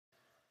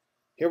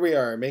Here we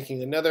are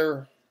making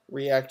another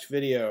React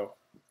video.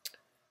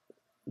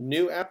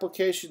 New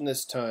application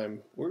this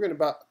time. We're going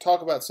to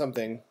talk about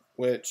something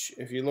which,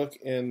 if you look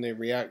in the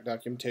React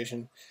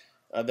documentation,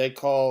 they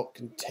call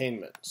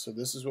containment. So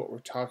this is what we're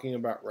talking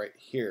about right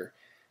here.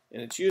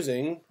 And it's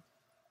using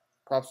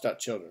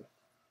props.children.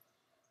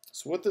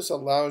 So what this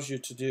allows you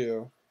to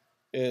do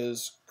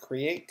is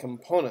create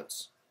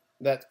components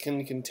that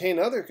can contain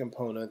other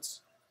components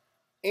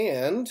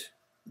and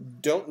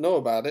don't know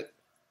about it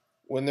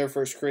when they're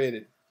first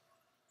created.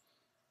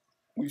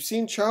 We've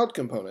seen child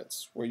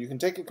components where you can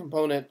take a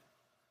component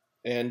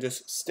and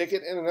just stick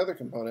it in another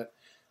component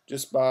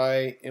just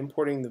by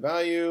importing the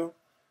value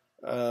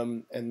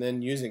and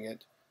then using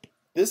it.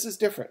 This is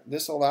different.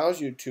 This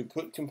allows you to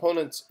put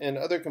components in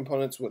other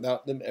components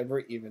without them ever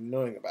even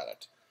knowing about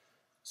it.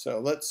 So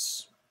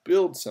let's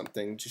build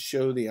something to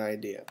show the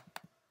idea.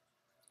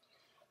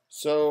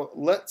 So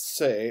let's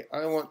say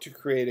I want to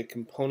create a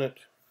component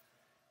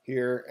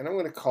here, and I'm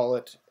going to call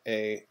it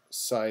a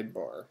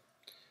sidebar.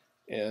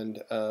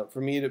 And for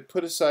me to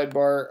put a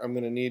sidebar, I'm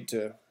going to need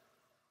to,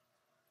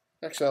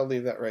 actually I'll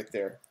leave that right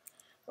there.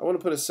 I want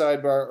to put a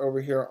sidebar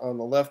over here on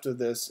the left of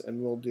this,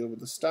 and we'll deal with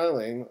the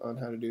styling on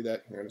how to do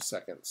that here in a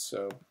second.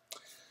 So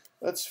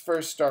let's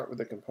first start with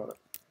the component,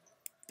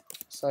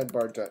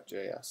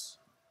 sidebar.js.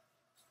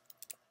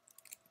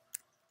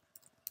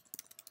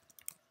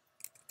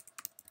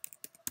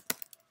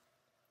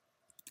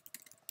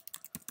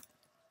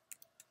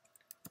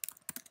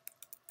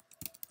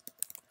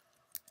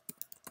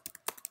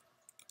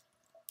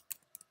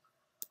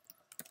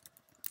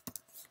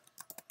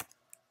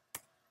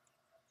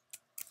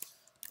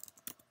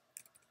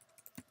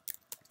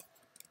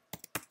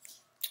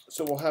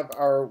 So we'll have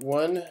our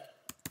one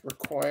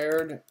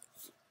required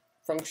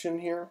function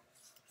here,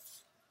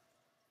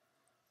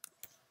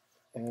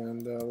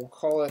 and we'll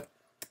call it,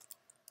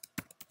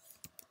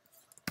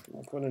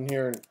 we'll put in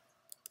here and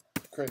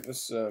create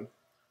this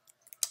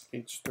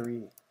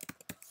h3.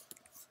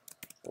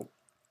 We'll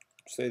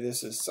say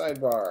this is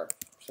sidebar,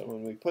 so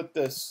when we put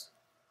this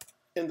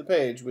in the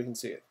page we can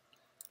see it.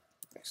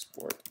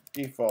 Export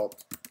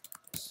default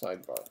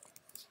sidebar.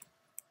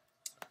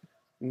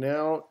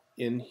 Now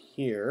in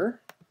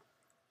here,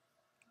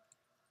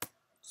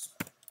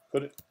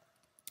 put it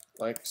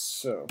like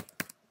so.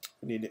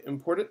 We need to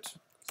import it,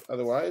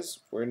 otherwise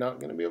we're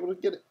not going to be able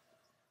to get it.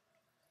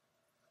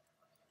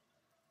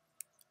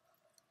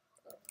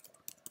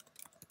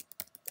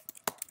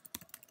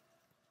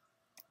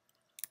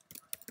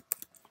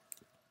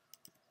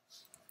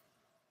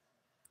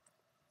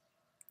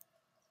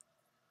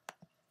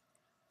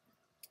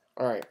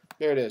 Alright,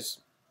 there it is.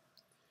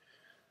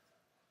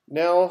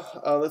 Now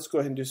let's go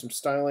ahead and do some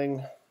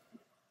styling.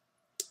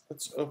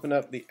 Let's open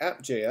up the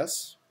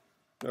app.js.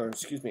 Or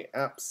excuse me,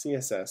 app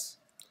CSS.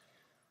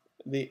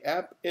 The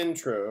app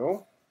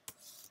intro.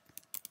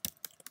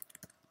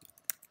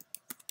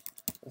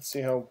 Let's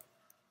see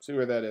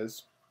where that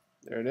is.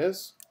 There it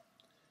is.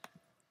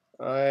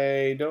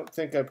 I don't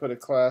think I put a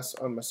class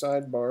on my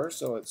sidebar,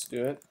 so let's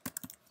do it.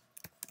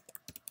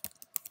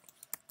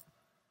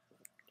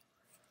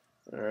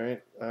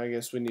 Alright, I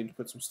guess we need to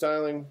put some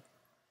styling.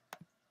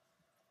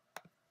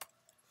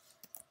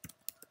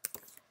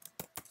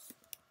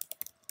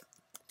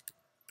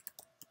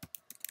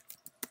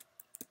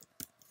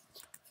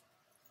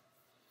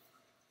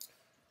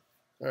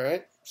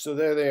 Alright, so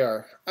there they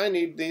are. I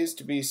need these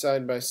to be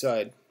side by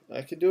side.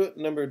 I could do it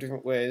a number of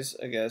different ways,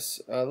 I guess.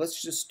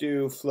 Let's just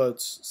do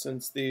floats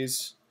since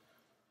these...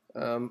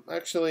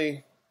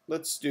 actually,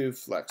 let's do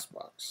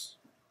flexbox.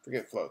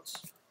 Forget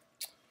floats.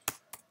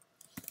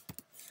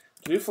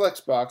 To do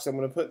flexbox, I'm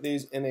going to put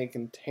these in a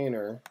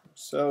container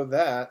so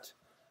that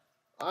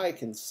I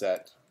can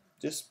set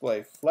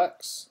display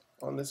flex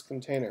on this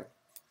container.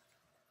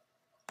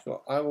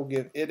 So I will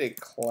give it a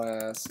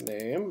class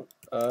name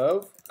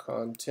of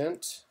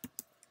content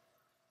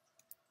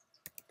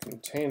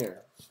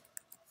container.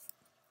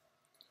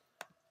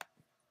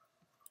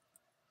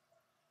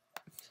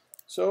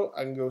 So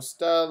I can go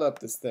style up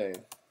this thing.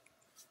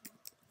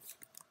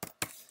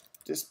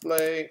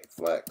 Display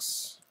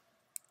flex.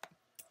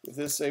 Give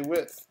this a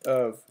width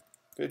of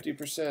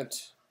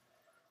 50%.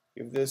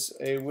 Give this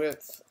a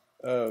width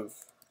of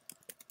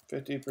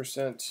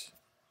 50%.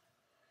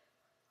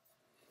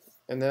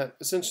 And that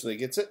essentially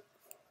gets it.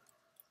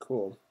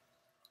 Cool.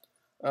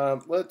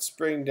 Let's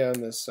bring down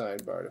this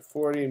sidebar to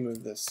 40,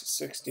 move this to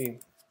 60.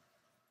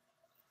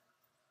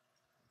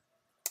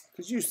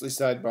 Because usually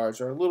sidebars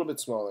are a little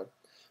bit smaller.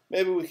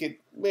 Maybe we could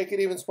make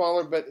it even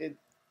smaller, but it,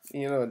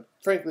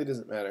 frankly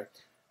doesn't matter.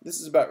 This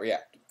is about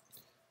React.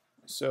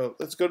 So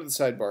let's go to the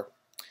sidebar.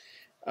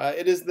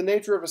 It is the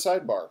nature of a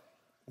sidebar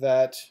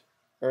that,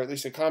 or at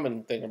least a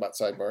common thing about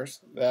sidebars,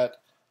 that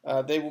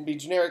they will be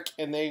generic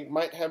and they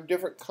might have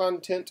different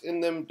content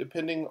in them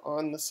depending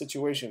on the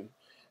situation.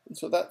 And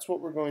so that's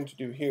what we're going to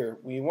do here.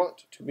 We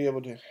want to be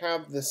able to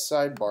have this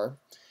sidebar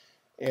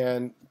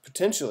and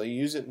potentially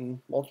use it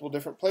in multiple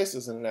different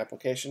places in an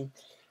application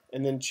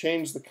and then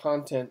change the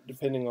content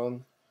depending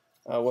on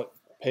what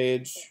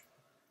page,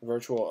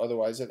 virtual,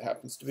 otherwise it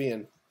happens to be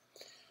in.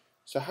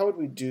 So how would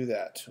we do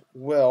that?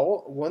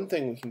 Well, one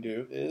thing we can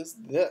do is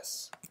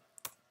this.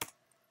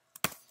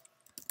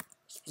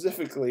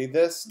 Specifically,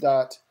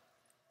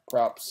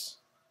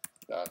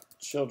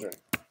 this.props.children.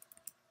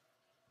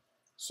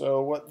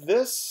 So what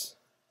this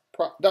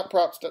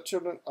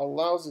 .props.children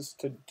allows us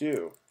to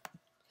do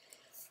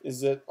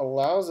is it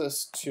allows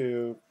us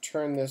to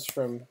turn this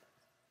from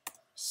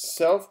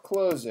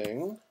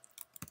self-closing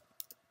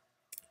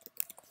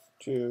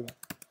to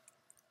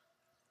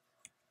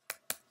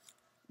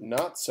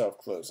not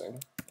self-closing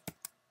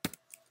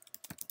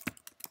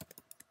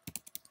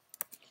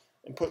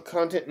and put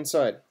content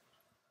inside.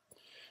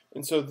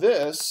 And so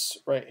this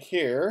right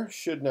here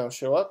should now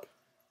show up.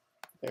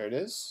 There it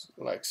is,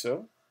 like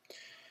so.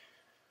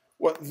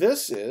 What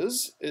this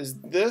is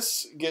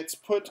this gets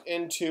put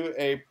into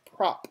a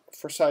prop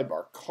for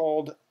sidebar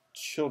called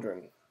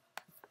children.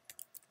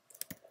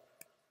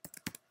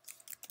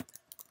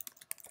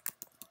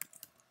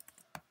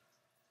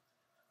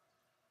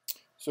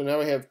 So now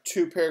we have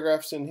two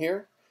paragraphs in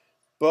here.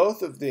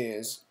 Both of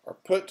these are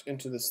put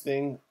into this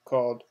thing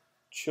called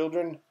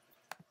children,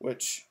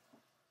 which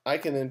I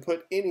can then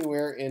put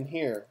anywhere in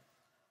here.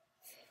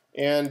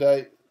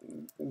 And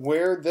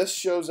where this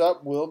shows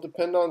up will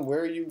depend on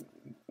where you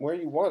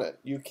want it.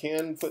 You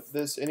can put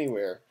this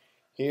anywhere.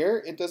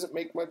 Here, it doesn't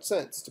make much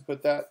sense to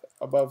put that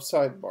above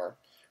sidebar,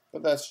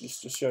 but that's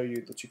just to show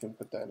you that you can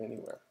put that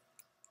anywhere.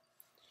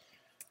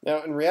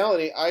 Now, in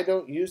reality, I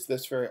don't use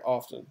this very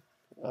often.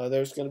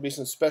 There's going to be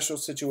some special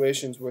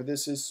situations where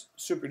this is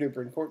super duper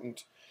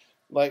important.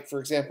 Like, for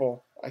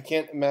example, I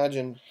can't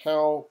imagine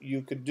how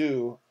you could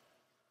do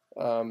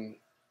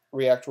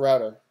React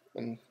Router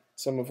and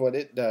some of what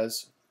it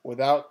does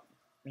without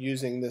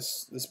using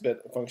this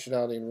bit of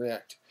functionality in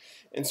React.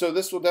 And so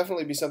this will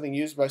definitely be something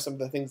used by some of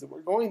the things that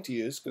we're going to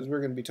use, because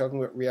we're going to be talking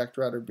about React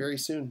Router very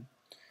soon.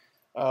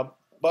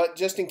 But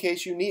just in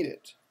case you need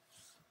it,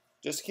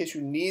 just in case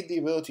you need the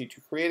ability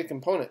to create a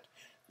component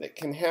that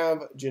can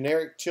have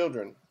generic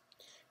children,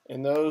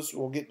 and those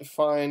will get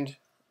defined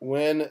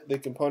when the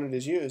component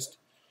is used,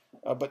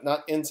 but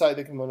not inside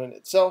the component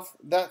itself,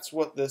 that's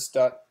what this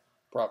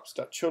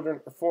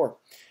 .props.children are for.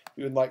 If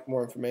you would like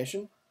more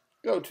information,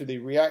 go to the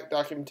React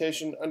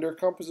documentation under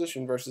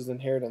composition versus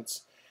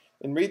inheritance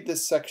and read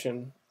this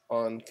section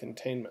on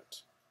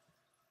containment.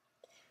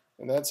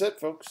 And that's it,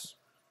 folks.